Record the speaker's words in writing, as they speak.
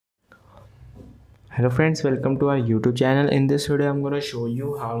Hello friends, welcome to our YouTube channel. In this video I'm going to show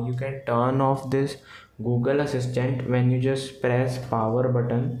you how you can turn off this Google Assistant when you just press power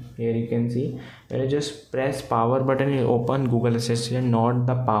button. Here you can see when you just press power button, you open Google Assistant, not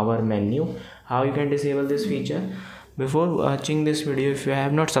the power menu. How you can disable this feature? Before watching this video, if you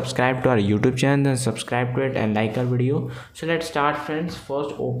have not subscribed to our YouTube channel, then subscribe to it and like our video. So let's start friends.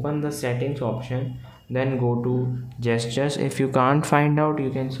 First open the settings option, then go to gestures. If you can't find out,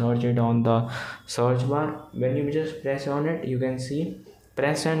 you can search it on the search bar. When you just press on it, you can see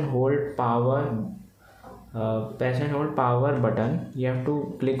press and hold power button. You have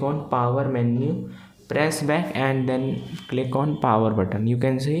to click on power menu, press back and then click on power button. You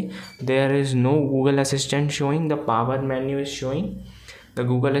can see there is no Google Assistant showing, the power menu is showing. The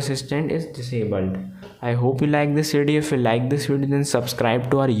Google Assistant is disabled. I hope you like this video. If you like this video, then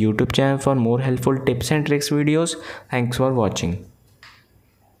subscribe to our YouTube channel for more helpful tips and tricks videos. Thanks for watching.